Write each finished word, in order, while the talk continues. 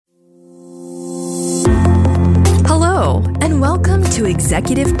to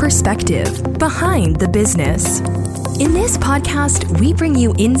Executive Perspective, Behind the Business. In this podcast, we bring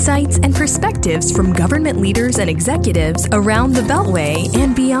you insights and perspectives from government leaders and executives around the Beltway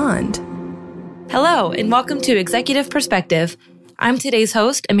and beyond. Hello, and welcome to Executive Perspective. I'm today's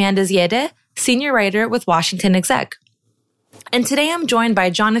host, Amanda Ziede, senior writer with Washington Exec. And today I'm joined by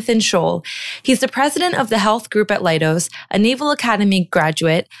Jonathan Scholl. He's the president of the Health Group at Leidos, a Naval Academy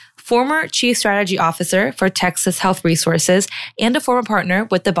graduate, former chief strategy officer for Texas Health Resources, and a former partner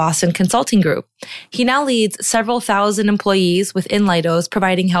with the Boston Consulting Group. He now leads several thousand employees within Leidos,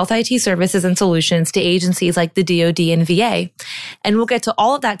 providing health IT services and solutions to agencies like the DoD and VA. And we'll get to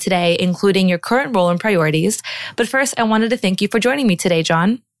all of that today, including your current role and priorities. But first, I wanted to thank you for joining me today,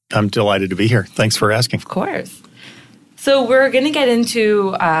 John. I'm delighted to be here. Thanks for asking. Of course. So we're going to get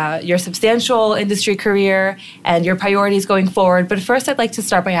into your substantial industry career and your priorities going forward. But first, I'd like to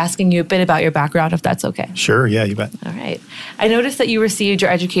start by asking you a bit about your background, if that's okay. Sure. Yeah, you bet. All right. I noticed that you received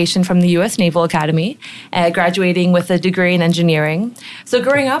your education from the U.S. Naval Academy, graduating with a degree in engineering. So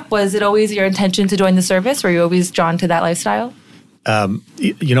growing up, was it always your intention to join the service? Were you always drawn to that lifestyle? I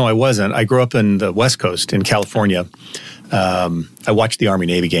wasn't. I grew up in the West Coast in California. I watched the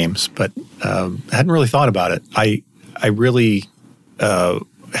Army-Navy games, but hadn't really thought about it. I really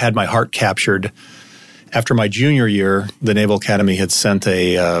had my heart captured. After my junior year, the Naval Academy had sent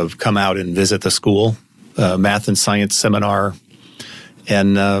come out and visit the school, math and science seminar,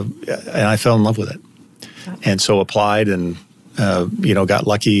 and I fell in love with it. And so applied and, got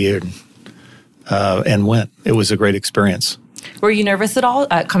lucky and went. It was a great experience. Were you nervous at all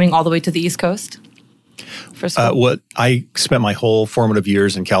coming all the way to the East Coast? I spent my whole formative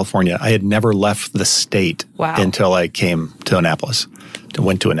years in California. I had never left the state until I came to Annapolis,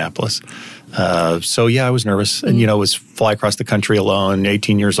 went to Annapolis. I was nervous. And, it was fly across the country alone,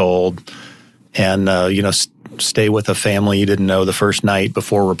 18 years old, and, stay with a family you didn't know the first night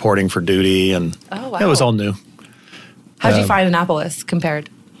before reporting for duty. And it was all new. How did you find Annapolis compared?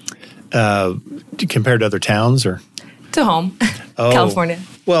 Compared to other towns or? To home, California.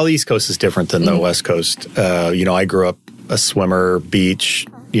 Well, the East Coast is different than the West Coast. I grew up a swimmer, beach,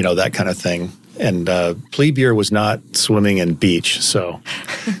 that kind of thing. And plebe year was not swimming and beach. So,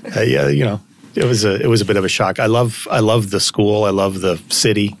 it was a bit of a shock. I love the school. I love the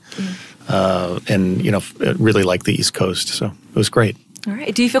city. And really like the East Coast. So it was great. All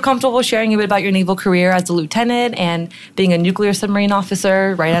right. Do you feel comfortable sharing a bit about your naval career as a lieutenant and being a nuclear submarine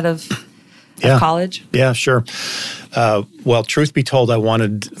officer right out of college? Yeah, sure. Well, truth be told, I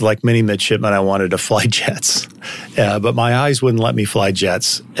wanted, like many midshipmen, I wanted to fly jets. But my eyes wouldn't let me fly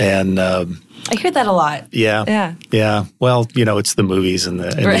jets. And I hear that a lot. Yeah. Well, it's the movies and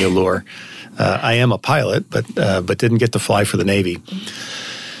the allure. I am a pilot, but didn't get to fly for the Navy.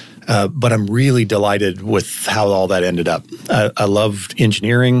 But I'm really delighted with how all that ended up. I loved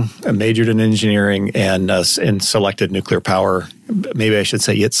engineering. I majored in engineering and selected nuclear power. Maybe I should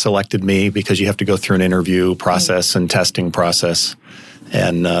say it selected me because you have to go through an interview process and testing process.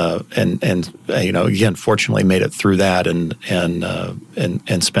 And again, fortunately made it through that and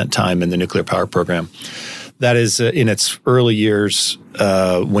spent time in the nuclear power program. That is in its early years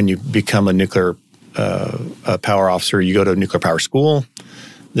when you become a nuclear power officer, you go to nuclear power school.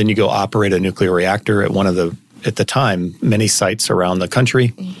 Then you go operate a nuclear reactor at one of at the time, many sites around the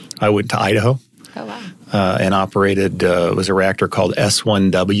country. I went to Idaho and operated, it was a reactor called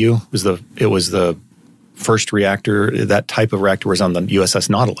S1W. It was the first reactor. That type of reactor was on the USS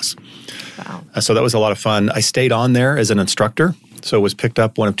Nautilus. Wow. So that was a lot of fun. I stayed on there as an instructor. So was picked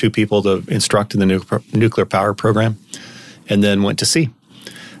up one of two people to instruct in the nuclear power program and then went to sea.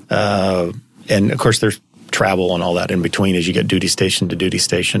 And of course, there's travel and all that in between as you get duty station to duty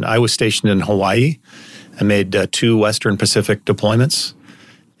station. I was stationed in Hawaii. I made 2 Western Pacific deployments.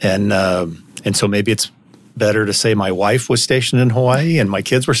 And so maybe it's better to say my wife was stationed in Hawaii and my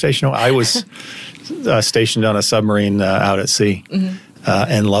kids were stationed in Hawaii. I was stationed on a submarine out at sea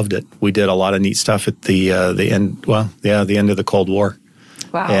and loved it. We did a lot of neat stuff at the end. Well, the end of the Cold War.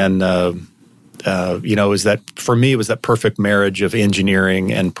 Wow. And for me, it was that perfect marriage of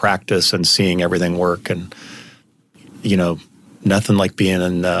engineering and practice and seeing everything work. And, nothing like being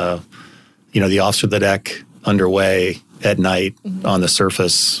in, the officer of the deck underway at night on the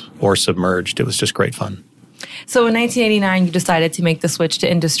surface or submerged. It was just great fun. So in 1989, you decided to make the switch to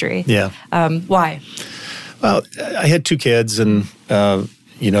industry. Yeah. Why? Well, I had 2 kids and,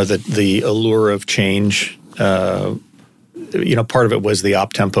 the allure of change, part of it was the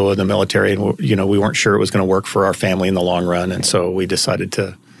op tempo of the military, and we weren't sure it was going to work for our family in the long run, and so we decided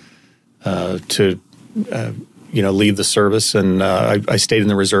to leave the service, and I stayed in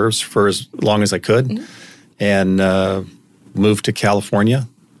the reserves for as long as I could, and moved to California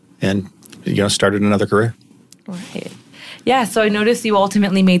and, started another career. Right. Yeah, so I noticed you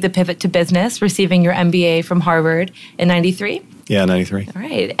ultimately made the pivot to business, receiving your MBA from Harvard in 93. Yeah, 93. All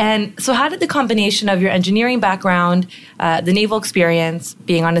right. And so how did the combination of your engineering background, the naval experience,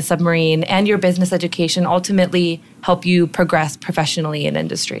 being on a submarine, and your business education ultimately help you progress professionally in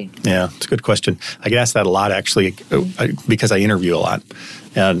industry? Yeah, it's a good question. I get asked that a lot, actually, because I interview a lot.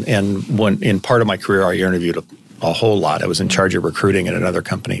 And when in part of my career, I interviewed a whole lot. I was in charge of recruiting at another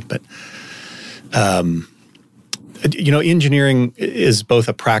company. But, engineering is both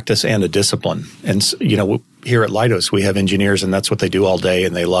a practice and a discipline. And, here at Leidos, we have engineers, and that's what they do all day,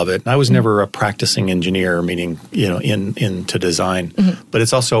 and they love it. And I was never a practicing engineer, meaning, into design. Mm-hmm. But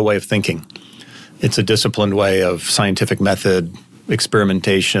it's also a way of thinking. It's a disciplined way of scientific method,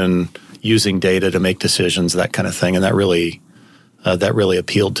 experimentation, using data to make decisions, that kind of thing. And that really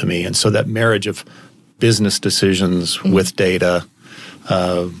appealed to me. And so that marriage of business decisions with data,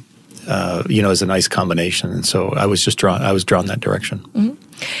 is a nice combination. And so I was drawn that direction. Mm-hmm.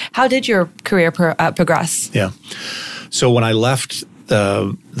 How did your career progress? Yeah. So when I left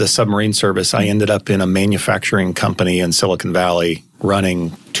the submarine service, I ended up in a manufacturing company in Silicon Valley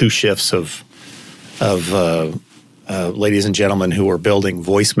running 2 shifts of ladies and gentlemen who were building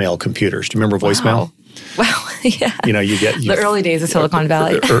voicemail computers. Do you remember voicemail? Wow. Yeah. You get the early days of Silicon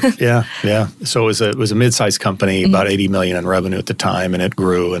Valley. Yeah. So it was a mid-sized company, about $80 million in revenue at the time, and it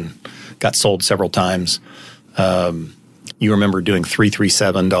grew and got sold several times. You remember doing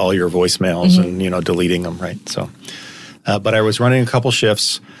 337 to all your voicemails and deleting them, right? So, but I was running a couple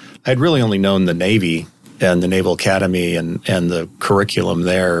shifts. I had really only known the Navy and the Naval Academy and the curriculum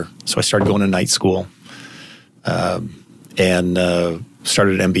there. So I started going to night school and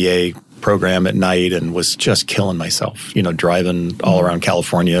started an MBA program at night and was just killing myself, driving all around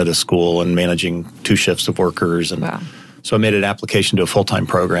California to school and managing 2 shifts of workers. And so I made an application to a full-time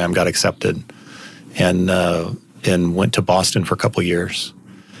program, got accepted, and went to Boston for a couple of years.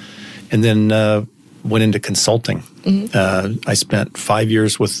 And then went into consulting. Mm-hmm. I spent 5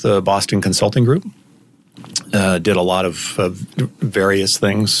 years with the Boston Consulting Group. Did a lot of various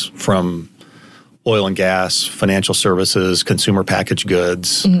things from oil and gas, financial services, consumer packaged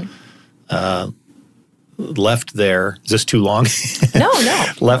goods. Mm-hmm. Left there. Is this too long? No.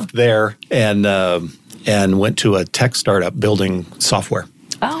 Left there and went to a tech startup building software.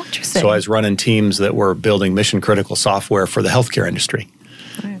 Oh, interesting. So I was running teams that were building mission-critical software for the healthcare industry.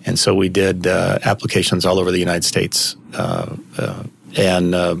 Right. And so we did applications all over the United States.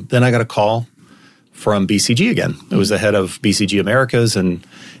 And then I got a call from BCG again. It was the head of BCG Americas and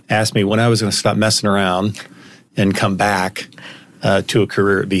asked me when I was going to stop messing around and come back to a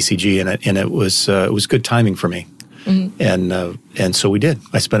career at BCG. And it was good timing for me. Mm-hmm. And so we did.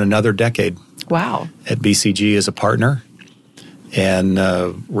 I spent another decade at BCG as a partner. And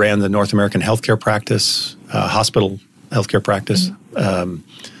ran the North American healthcare practice, hospital healthcare practice. Mm-hmm.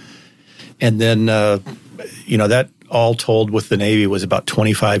 And then, that all told with the Navy was about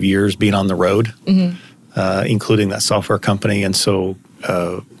 25 years being on the road, including that software company. And so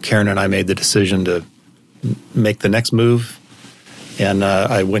Karen and I made the decision to make the next move. And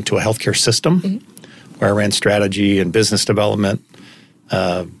I went to a healthcare system where I ran strategy and business development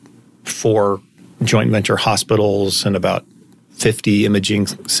for joint venture hospitals, and about 50 imaging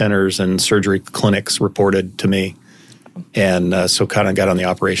centers and surgery clinics reported to me. And so kind of got on the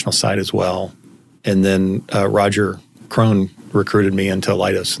operational side as well. And then Roger Crone recruited me into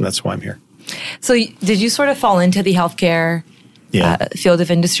Leidos, and that's why I'm here. So did you sort of fall into the healthcare field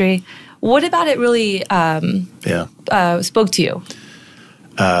of industry? What about it really spoke to you?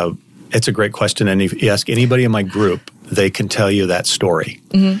 It's a great question. And if you ask anybody in my group, they can tell you that story.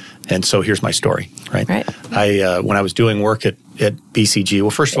 Mm-hmm. And so here's my story, right? When I was doing work at BCG, well,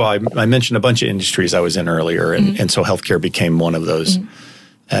 first of all, I mentioned a bunch of industries I was in earlier, and so healthcare became one of those. Mm-hmm.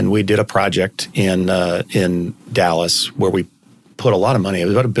 And we did a project in Dallas where we put a lot of money, it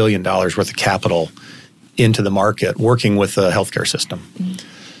was about $1 billion worth of capital into the market, working with the healthcare system. Mm-hmm.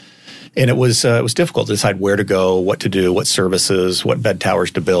 And it was difficult to decide where to go, what to do, what services, what bed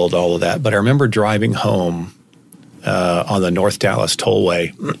towers to build, all of that. But I remember driving home on the North Dallas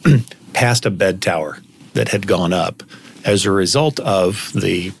Tollway past a bed tower that had gone up as a result of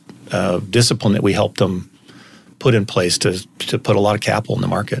the discipline that we helped them put in place to put a lot of capital in the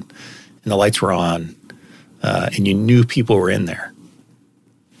market. And the lights were on, and you knew people were in there.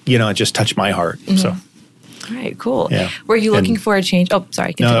 It just touched my heart. Mm-hmm. So, all right, cool. Yeah. Were you looking for a change? Oh,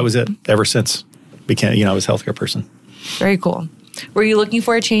 sorry. Continue. No, that was it. Ever since I was a healthcare person. Very cool. Were you looking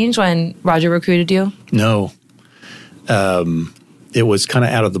for a change when Roger recruited you? No. it was kind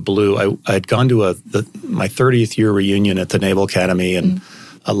of out of the blue. I had gone to my 30th year reunion at the Naval Academy, and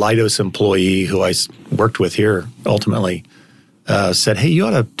a Leidos employee who I worked with here ultimately said, "Hey, you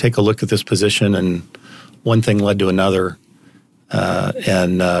ought to take a look at this position." And one thing led to another,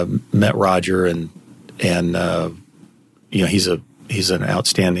 and met Roger, and he's an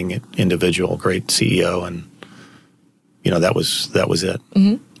outstanding individual, great CEO, and that was it.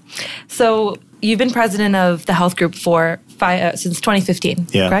 Mm-hmm. So you've been president of the health group since 2015,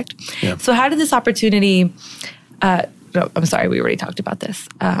 correct? Yeah. So how did this opportunity? No, I'm sorry, we already talked about this.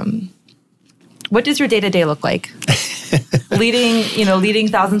 What does your day-to-day look like? leading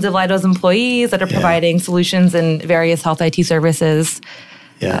thousands of Leidos employees that are providing solutions in various health IT services.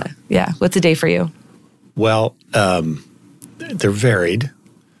 What's a day for you? Well, they're varied.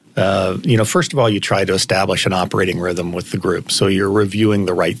 First of all, you try to establish an operating rhythm with the group. So you're reviewing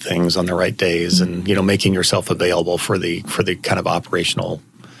the right things on the right days, and making yourself available for the kind of operational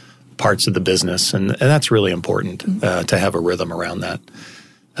parts of the business, and that's really important to have a rhythm around that.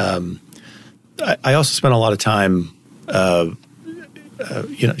 I also spend a lot of time,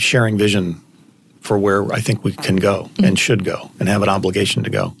 sharing vision for where I think we can go and should go, and have an obligation to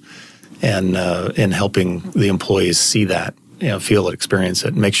go, and helping the employees see that, feel it, experience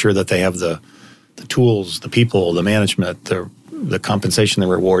it, and make sure that they have the tools, the people, the management, the compensation, the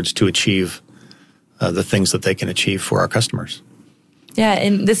rewards to achieve the things that they can achieve for our customers. Yeah,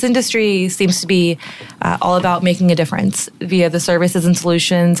 and this industry seems to be all about making a difference via the services and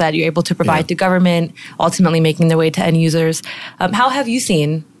solutions that you're able to provide to government, ultimately making their way to end users. How have you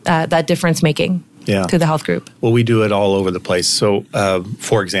seen that difference making to the health group? Well, we do it all over the place. So,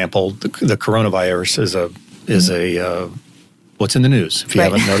 for example, the coronavirus is a what's in the news, if you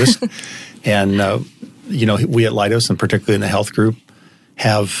haven't noticed. And, we at Leidos, and particularly in the health group,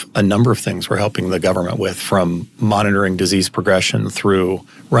 have a number of things we're helping the government with, from monitoring disease progression through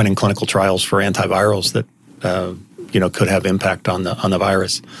running clinical trials for antivirals that could have impact on the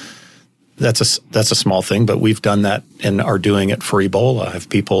virus. That's a small thing, but we've done that and are doing it for Ebola. I have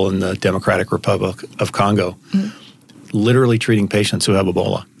people in the Democratic Republic of Congo literally treating patients who have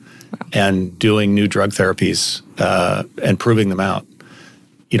Ebola and doing new drug therapies and proving them out.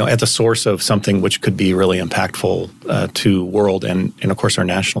 At the source of something which could be really impactful to world and of course our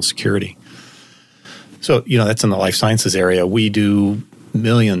national security. So, that's in the life sciences area. We do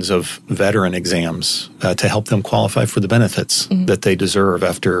millions of veteran exams to help them qualify for the benefits that they deserve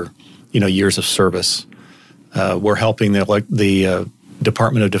after, years of service. We're helping the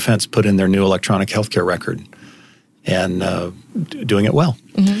Department of Defense put in their new electronic healthcare record, and doing it well.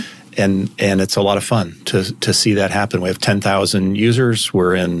 And it's a lot of fun to see that happen. We have 10,000 users.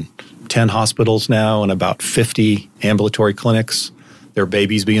 We're in 10 hospitals now and about 50 ambulatory clinics. There are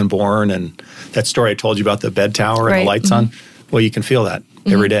babies being born. And that story I told you about the bed tower and the lights on, well, you can feel that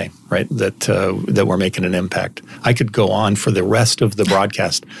every day, right? That we're making an impact. I could go on for the rest of the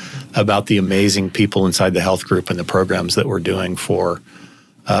broadcast about the amazing people inside the health group and the programs that we're doing for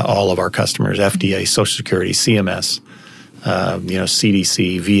all of our customers, FDA, Social Security, CMS,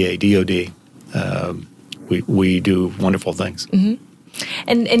 CDC, VA, DOD. We do wonderful things.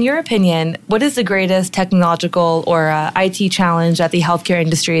 And in your opinion, what is the greatest technological or IT challenge that the healthcare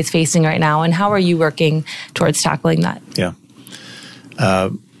industry is facing right now, and how are you working towards tackling that? Yeah.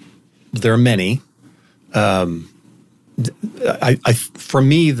 There are many. For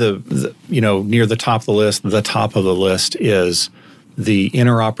me, near the top of the list is the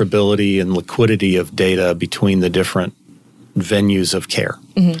interoperability and liquidity of data between the different venues of care.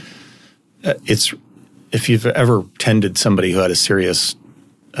 It's, if you've ever tended somebody who had a serious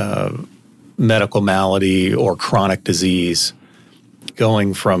medical malady or chronic disease,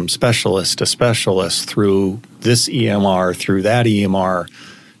 going from specialist to specialist through this EMR, through that EMR,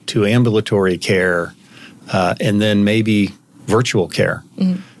 to ambulatory care, and then maybe virtual care.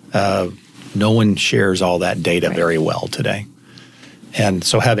 No one shares all that data very well today. And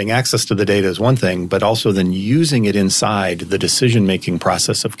so having access to the data is one thing, but also then using it inside the decision-making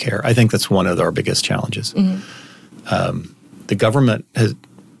process of care. I think that's one of our biggest challenges. The government has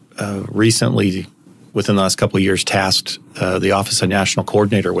recently, within the last couple of years, tasked the Office of National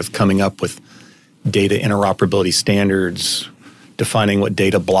Coordinator with coming up with data interoperability standards, defining what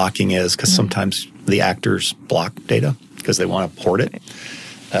data blocking is, because sometimes the actors block data because they want to hoard it,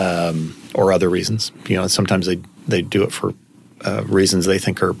 or other reasons. Sometimes they do it for reasons they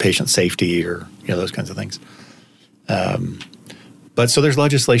think are patient safety or those kinds of things. But so there's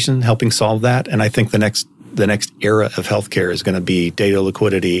legislation helping solve that, and I think the next era of healthcare is going to be data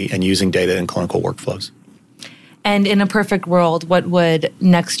liquidity and using data in clinical workflows. And in a perfect world, what would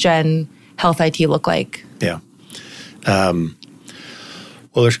next gen health IT look like? Yeah.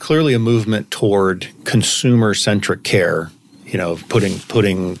 Well, there's clearly a movement toward consumer-centric care,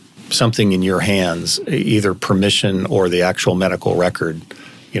 putting something in your hands, either permission or the actual medical record,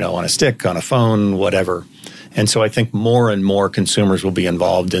 on a stick, on a phone, whatever. And so I think more and more consumers will be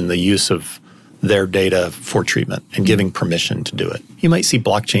involved in the use of their data for treatment and giving permission to do it. You might see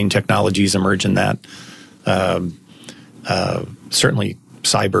blockchain technologies emerge in that. Certainly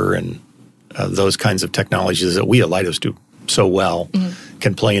cyber and those kinds of technologies that we at Leidos do so well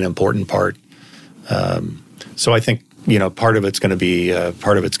can play an important part. So I think part of it's going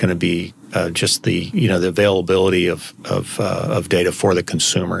to be just the availability of data for the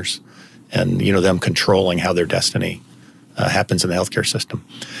consumers, and them controlling how their destiny happens in the healthcare system.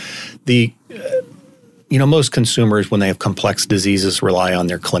 Most consumers, when they have complex diseases, rely on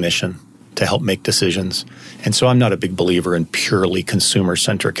their clinician to help make decisions, and so I'm not a big believer in purely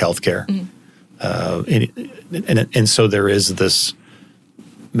consumer-centric healthcare. And so there is this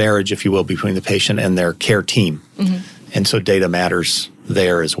marriage, if you will, between the patient and their care team. And so data matters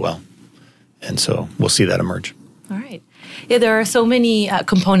there as well. And so we'll see that emerge. All right. Yeah, there are so many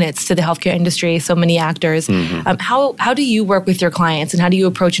components to the healthcare industry, so many actors. How do you work with your clients, and how do you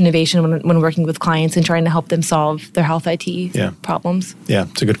approach innovation when working with clients and trying to help them solve their health IT problems? Yeah,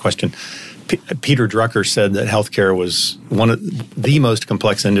 it's a good question. Peter Drucker said that healthcare was one of the most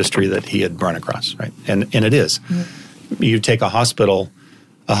complex industry that he had run across, right? And it is. You take a hospital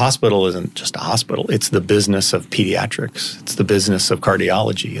isn't just a hospital. It's the business of pediatrics. It's the business of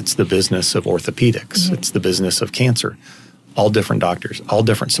cardiology. It's the business of orthopedics. It's the business of cancer. All different doctors, all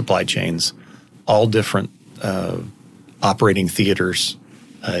different supply chains, all different operating theaters,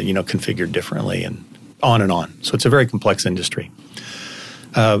 configured differently, and on and on. So it's a very complex industry.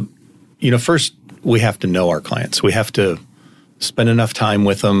 First, we have to know our clients. We have to spend enough time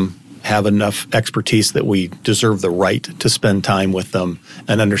with them, have enough expertise that we deserve the right to spend time with them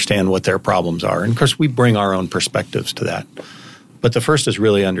and understand what their problems are. And of course, we bring our own perspectives to that. But the first is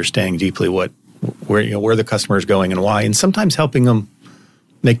really understanding deeply where the customer is going and why, and sometimes helping them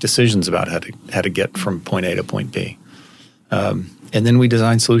make decisions about how to get from point A to point B. And then we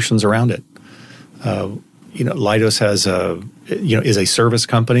design solutions around it. Leidos is a service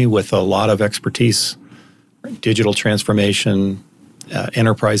company with a lot of expertise, right? Digital transformation,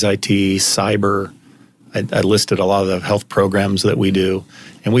 enterprise IT, cyber. I listed a lot of the health programs that we do,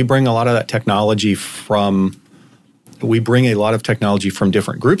 and we bring a lot of that technology from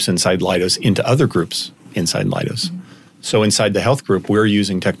different groups inside Leidos into other groups inside Leidos. So inside the health group, we're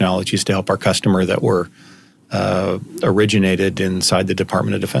using technologies to help our customer that were originated inside the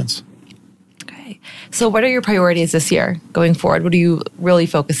Department of Defense. Okay. So what are your priorities this year going forward? What are you really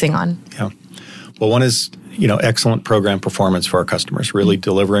focusing on? Yeah. Well, one is, excellent program performance for our customers, really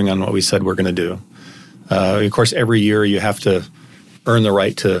delivering on what we said we're going to do. Of course, every year you have to earn the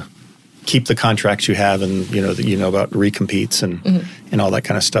right to keep the contracts you have, and about recompetes and all that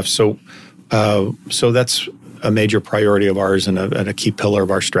kind of stuff. So that's a major priority of ours and a key pillar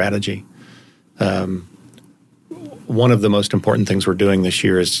of our strategy. One of the most important things we're doing this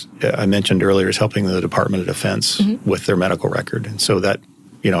year is, I mentioned earlier, is helping the Department of Defense with their medical record. And so that,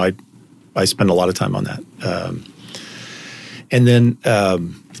 I spend a lot of time on that.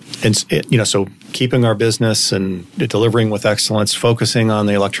 So keeping our business and delivering with excellence, focusing on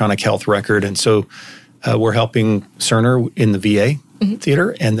the electronic health record. And so we're helping Cerner in the VA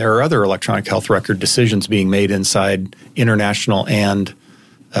theater, and there are other electronic health record decisions being made inside international and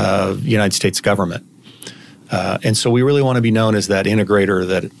United States government. And so we really want to be known as that integrator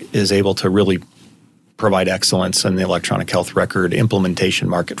that is able to really provide excellence in the electronic health record implementation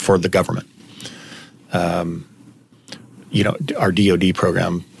market for the government. Our DoD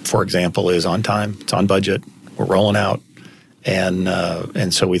program, for example, is on time. It's on budget. We're rolling out.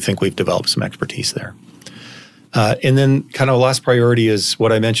 And so we think we've developed some expertise there. And then kind of last priority is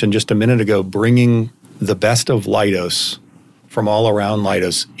what I mentioned just a minute ago, bringing the best of Leidos from all around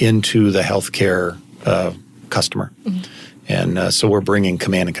Leidos into the healthcare customer. And so we're bringing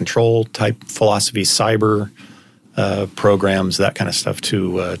command and control type philosophy, cyber programs, that kind of stuff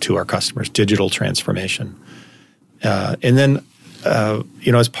to our customers, digital transformation. And then,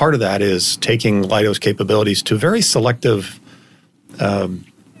 as part of that is taking Leidos capabilities to very selective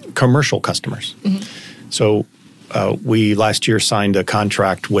commercial customers. So we last year signed a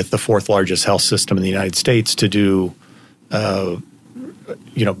contract with the fourth largest health system in the United States to do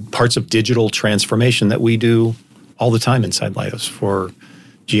parts of digital transformation that we do all the time inside Leidos for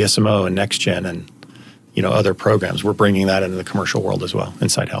GSMO and NextGen and other programs. We're bringing that into the commercial world as well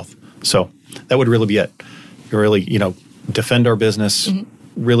inside health. So that would really be it. You really defend our business,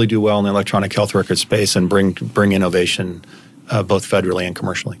 really do well in the electronic health record space, and bring innovation both federally and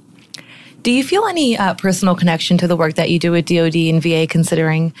commercially. Do you feel any personal connection to the work that you do with DoD and VA,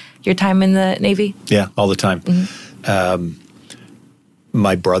 considering your time in the Navy? Yeah, all the time. Mm-hmm.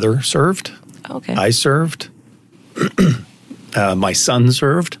 My brother served. Okay. I served. My son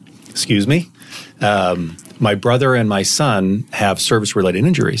served. Excuse me. My brother and my son have service-related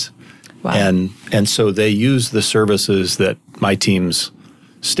injuries. Wow. And so they use the services that my teams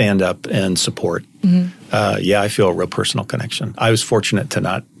stand up and support. Mm-hmm. I feel a real personal connection. I was fortunate to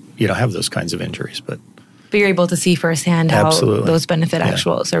not have those kinds of injuries, but you're able to see firsthand how those benefit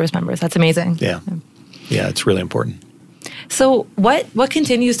actual service members. That's amazing. Yeah, it's really important. So what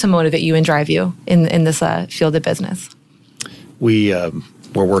continues to motivate you and drive you in this field of business? We're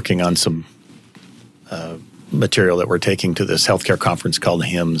working on some material that we're taking to this healthcare conference called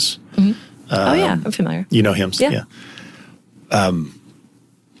HIMSS. Mm-hmm. I'm familiar. You know HIMSS? Yeah.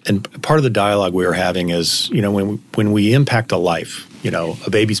 And part of the dialogue we were having is, when we impact a life, a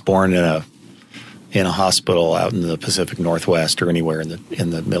baby's born in a hospital out in the Pacific Northwest or anywhere in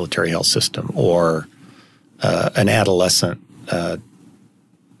the military health system, or an adolescent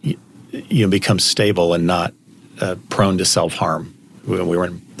becomes stable and not prone to self-harm. We were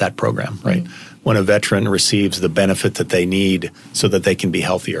in that program, right? Mm-hmm. When a veteran receives the benefit that they need so that they can be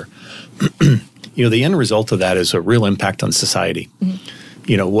healthier. The end result of that is a real impact on society. Mm-hmm.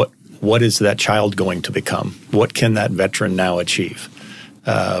 What is that child going to become? What can that veteran now achieve?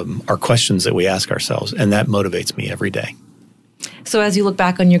 Are questions that we ask ourselves, and that motivates me every day. So as you look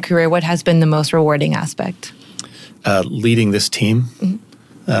back on your career, what has been the most rewarding aspect? Leading this team.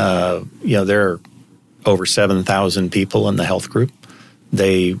 Mm-hmm. There are over 7,000 people in the health group.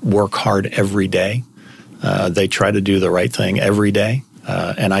 They work hard every day. They try to do the right thing every day,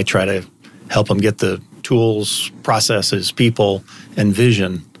 and I try to help them get the tools, processes, people, and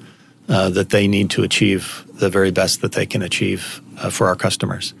vision that they need to achieve the very best that they can achieve for our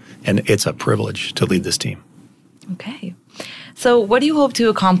customers. And it's a privilege to lead this team. Okay. So what do you hope to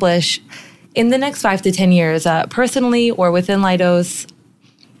accomplish in the next 5 to 10 years, personally or within Leidos,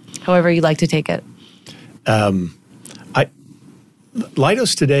 however you'd like to take it?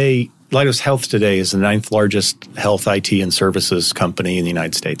 Leidos Health today is the 9th largest health IT and services company in the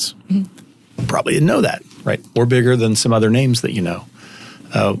United States. Mm-hmm. Probably didn't know that, right? We're bigger than some other names that you know.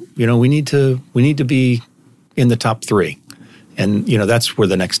 We need to be in the top 3. And, that's where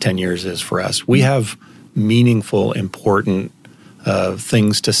the next 10 years is for us. We have meaningful, important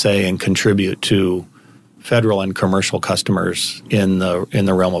things to say and contribute to federal and commercial customers in the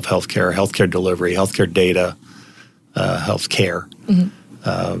realm of healthcare delivery, healthcare data, healthcare, mm-hmm.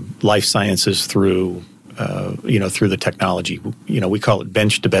 Life sciences through the technology. We call it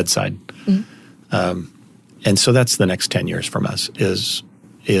bench to bedside. Mm-hmm. And so that's the next 10 years from us is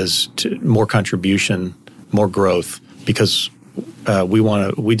to more contribution, more growth, because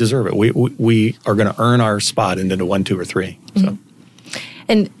we deserve it. We are going to earn our spot into 1, 2, or 3. So. Mm-hmm.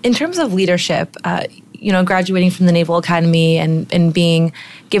 And in terms of leadership, graduating from the Naval Academy and being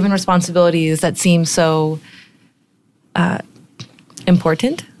given responsibilities that seem so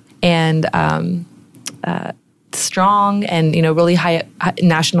important and strong and really high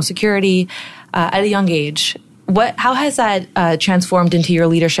national security at a young age. How has that transformed into your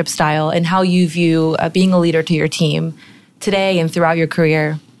leadership style and how you view being a leader to your team today and throughout your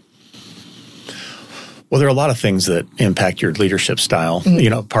career? Well, there are a lot of things that impact your leadership style.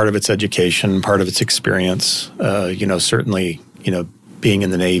 Mm-hmm. Part of it's education, part of it's experience. Certainly, being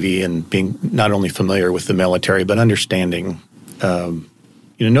in the Navy and being not only familiar with the military, but understanding,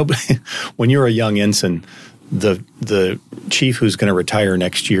 nobody, when you're a young ensign, the chief who's going to retire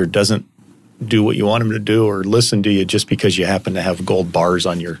next year doesn't do what you want him to do or listen to you just because you happen to have gold bars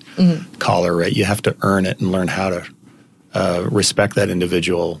on your mm-hmm. collar, right? You have to earn it and learn how to respect that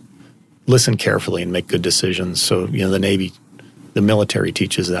individual, listen carefully, and make good decisions. So, the Navy, the military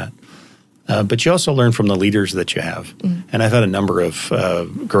teaches that. But you also learn from the leaders that you have. Mm-hmm. And I've had a number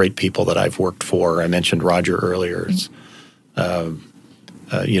of great people that I've worked for. I mentioned Roger earlier. Mm-hmm.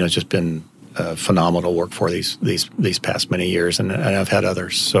 It's just been phenomenal work for these past many years, and I've had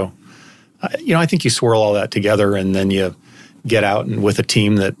others. So, I think you swirl all that together, and then you get out and with a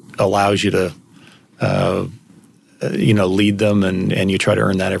team that allows you to, lead them, and you try to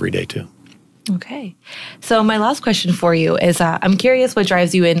earn that every day too. Okay. So my last question for you is, I'm curious what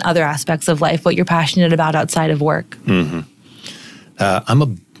drives you in other aspects of life, what you're passionate about outside of work. Mm-hmm.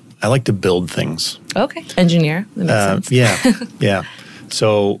 I like to build things. Okay. Engineer. That makes sense. Yeah. Yeah.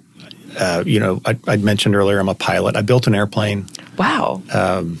 So, I mentioned earlier, I'm a pilot. I built an airplane. Wow.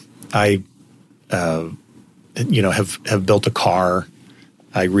 I built a car.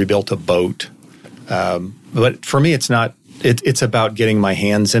 I rebuilt a boat. But for me, it's not it's about getting my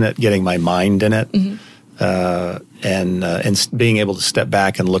hands in it, getting my mind in it, and being able to step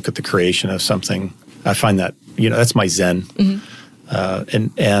back and look at the creation of something. I find that, that's my zen.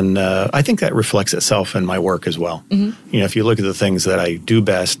 And I think that reflects itself in my work as well. If you look at the things that I do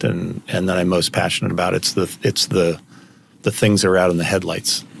best and that I'm most passionate about, it's the things that are out in the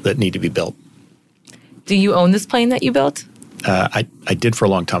headlights that need to be built. Do you own this plane that you built? I did for a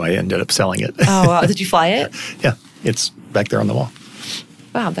long time. I ended up selling it. Oh, wow. Did you fly it? Yeah. It's back there on the wall.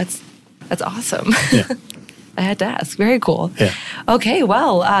 Wow, that's awesome. Yeah. I had to ask. Very cool. Yeah. Okay,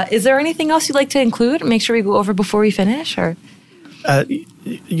 well, is there anything else you'd like to include? Make sure we go over before we finish, or?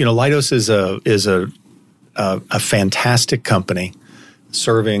 Leidos is a fantastic company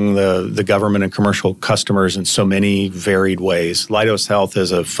serving the government and commercial customers in so many varied ways. Leidos Health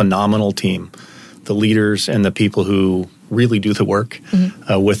is a phenomenal team. The leaders and the people who really do the work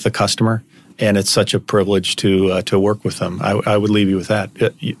with the customer, and it's such a privilege to work with them. I would leave you with that.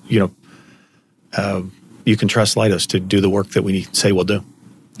 You can trust Leidos to do the work that we say we'll do.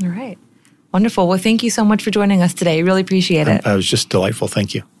 All right. Wonderful. Well, thank you so much for joining us today. Really appreciate it. It was just delightful.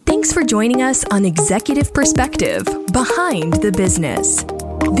 Thank you. Thanks for joining us on Executive Perspective, Behind the Business.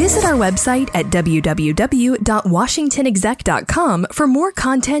 Visit our website at www.washingtonexec.com for more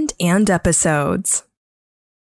content and episodes.